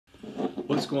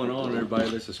What's going on, everybody?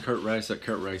 This is Kurt Rice at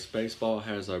Kurt Rice Baseball.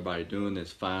 How's everybody doing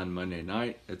this fine Monday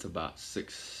night? It's about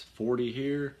 6:40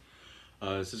 here.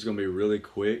 This is going to be really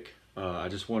quick. I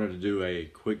just wanted to do a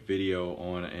quick video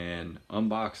on an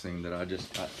unboxing that I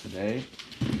just got today.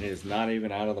 It is not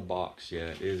even out of the box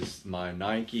yet. It is my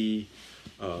Nike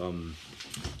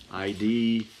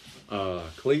ID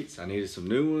cleats. I needed some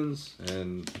new ones,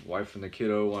 and wife and the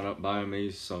kiddo wound up buying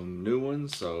me some new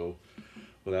ones. So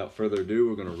without further ado,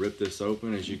 we're going to rip this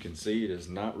open. As you can see, it is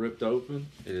not ripped open.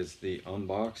 It is the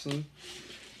unboxing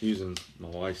using my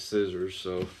wife's scissors.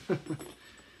 So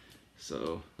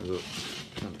it looks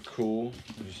kind of cool.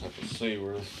 I just have to see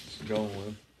where this is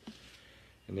going.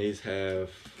 And these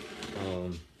have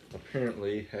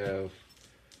apparently have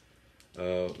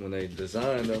when they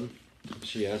designed them,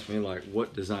 she asked me like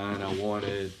what design I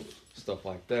wanted, stuff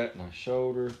like that, and I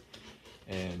showed her,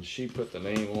 and she put the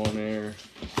name on there.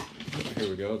 Here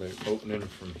we go. They're opening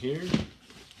from here.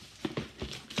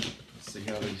 Let's see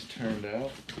how these turned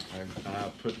out. I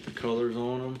put the colors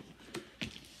on them,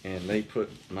 and they put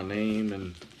my name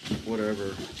and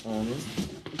whatever on them.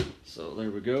 So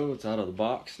there we go. It's out of the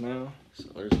box now. So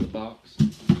there's the box.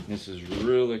 This is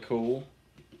really cool.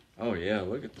 Oh yeah,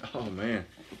 look at oh man,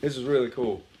 this is really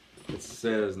cool. It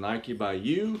says Nike by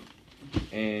you,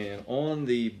 and on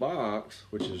the box,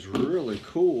 which is really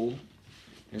cool,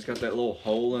 it's got that little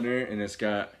hole in there, and it's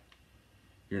got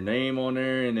your name on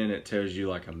there, and then it tells you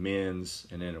like a men's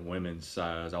and then a women's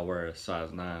size. I wear a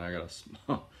size 9. I got a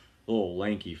small, little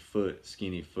lanky foot,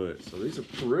 skinny foot. So these are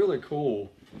really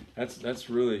cool. That's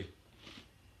really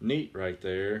neat right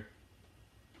there.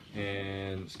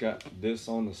 And it's got this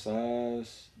on the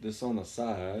size, this on the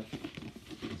side.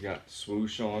 It's got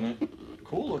swoosh on it.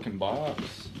 Cool looking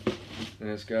box. And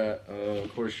it's got,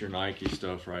 of course, your Nike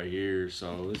stuff right here.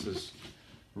 So this is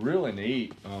really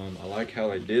neat. I like how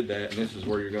they did that, and this is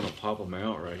where you're gonna pop them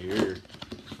out right here,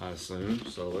 I assume.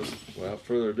 So let's, without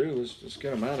further ado, let's just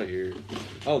get them out of here.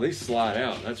 Oh, these slide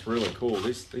out. That's really cool.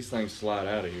 These things slide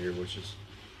out of here, which is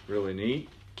really neat.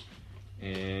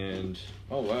 And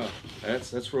oh wow,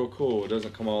 that's real cool. It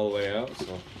doesn't come all the way out,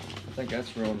 so I think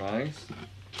that's real nice.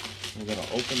 We're gonna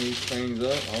open these things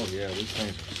up. Oh yeah, these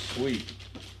things are sweet.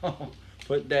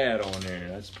 Put Dad on there.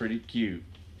 That's pretty cute.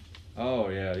 Oh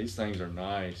yeah, these things are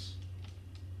nice.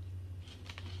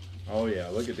 Oh yeah,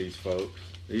 look at these folks.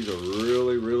 These are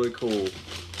really, really cool.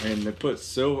 And they put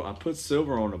silver. I put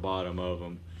silver on the bottom of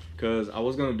them because I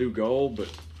was gonna do gold, but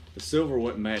the silver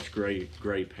wouldn't match gray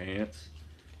pants.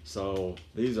 So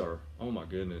these are, oh my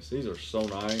goodness, these are so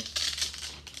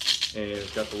nice. And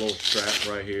it's got the little strap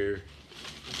right here.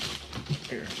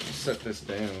 Here, set this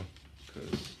down.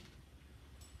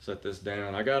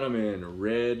 I got them in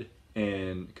red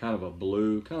and kind of a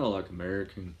blue, kind of like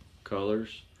American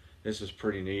colors. This is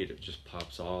pretty neat. It just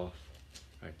pops off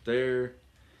right there.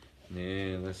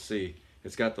 And let's see,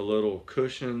 it's got the little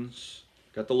cushions.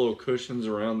 Got the little cushions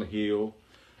around the heel.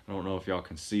 I don't know if y'all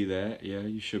can see that. Yeah,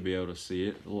 you should be able to see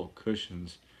it. The little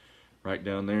cushions right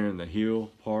down there in the heel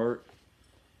part.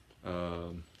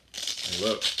 And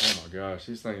look, oh my gosh,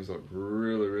 these things look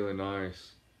really, really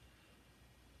nice.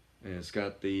 And it's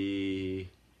got the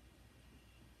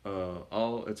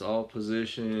it's all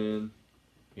position,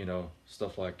 you know,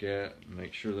 stuff like that.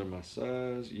 Make sure they're my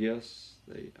size. Yes,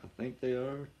 I think they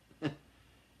are.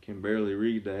 Can barely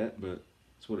read that, but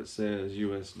that's what it says,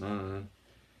 US 9.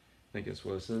 I think that's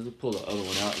what it says. I'll pull the other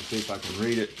one out and see if I can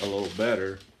read it a little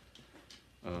better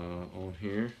on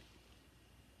here.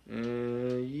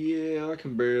 Yeah, I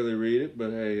can barely read it,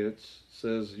 but hey, it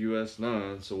says US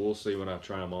 9, so we'll see when I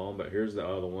try them on. But here's the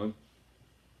other one.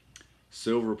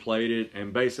 Silver plated,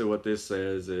 and basically what this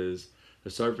says is the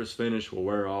surface finish will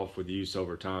wear off with use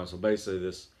over time. So basically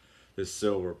this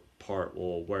silver part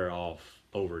will wear off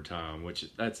over time, which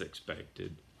that's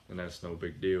expected, and that's no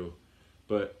big deal.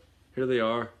 But here they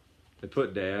are. They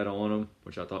put Dad on them,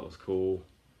 which I thought was cool.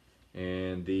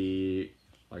 And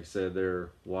like I said,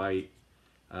 they're white.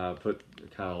 I put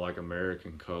kind of like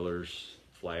American colors,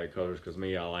 flag colors, because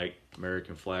me, I like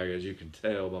American flag, as you can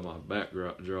tell by my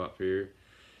backdrop here.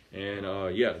 And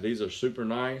yeah, these are super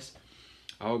nice.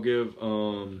 I'll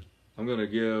probably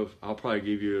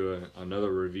give you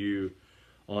another review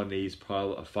on these,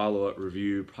 probably a follow-up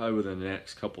review, probably within the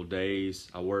next couple days.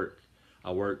 I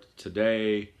worked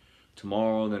today,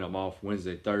 tomorrow, and then I'm off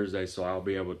Wednesday, Thursday, so I'll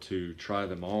be able to try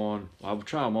them on. I'll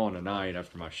try them on tonight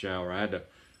after my shower. I had to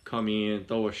come in,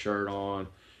 throw a shirt on,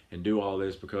 and do all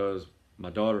this because my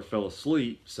daughter fell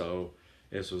asleep, so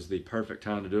this was the perfect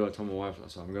time to do it. I told my wife,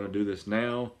 so I'm going to do this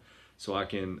now so I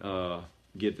can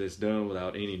get this done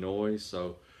without any noise.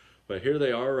 So, but here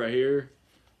they are right here.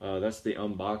 That's the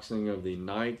unboxing of the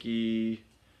Nike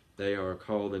They are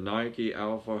called the Nike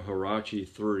Alpha Huarache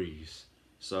 3s.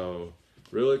 So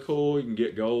really cool. You can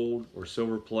get gold or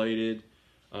silver plated.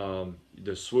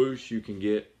 The swoosh you can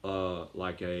get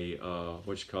like a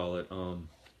what you call it, not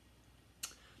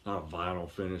a vinyl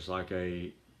finish, like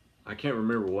a, I can't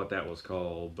remember what that was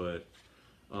called, but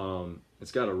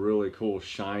it's got a really cool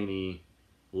shiny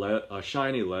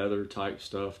leather type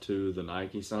stuff to the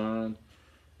Nike sign.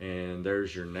 And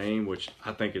there's your name, which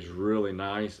I think is really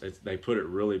nice. They put it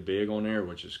really big on there,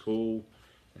 which is cool.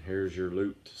 And here's your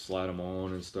loop to slide them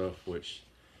on and stuff, which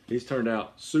these turned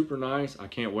out super nice. I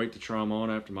can't wait to try them on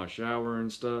after my shower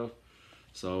and stuff.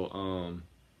 So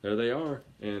there they are,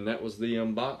 and that was the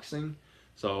unboxing.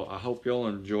 So I hope y'all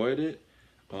enjoyed it.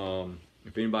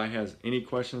 If anybody has any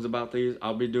questions about these,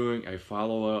 I'll be doing a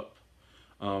follow-up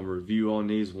review on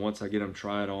these once I get them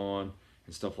tried on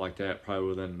and stuff like that, probably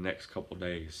within the next couple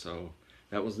days. So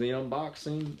that was the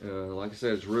unboxing. Like I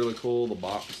said, it's really cool. The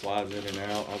box slides in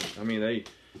and out. I mean, they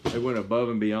went above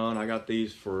and beyond. I got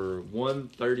these for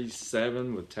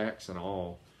 $137 with tax and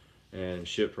all, and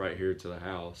shipped right here to the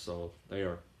house. So they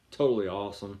are totally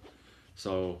awesome.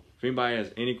 So if anybody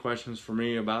has any questions for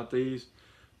me about these,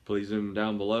 please leave them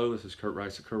down below. This is Kurt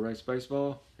Rice of Kurt Rice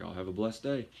Baseball. Y'all have a blessed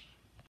day.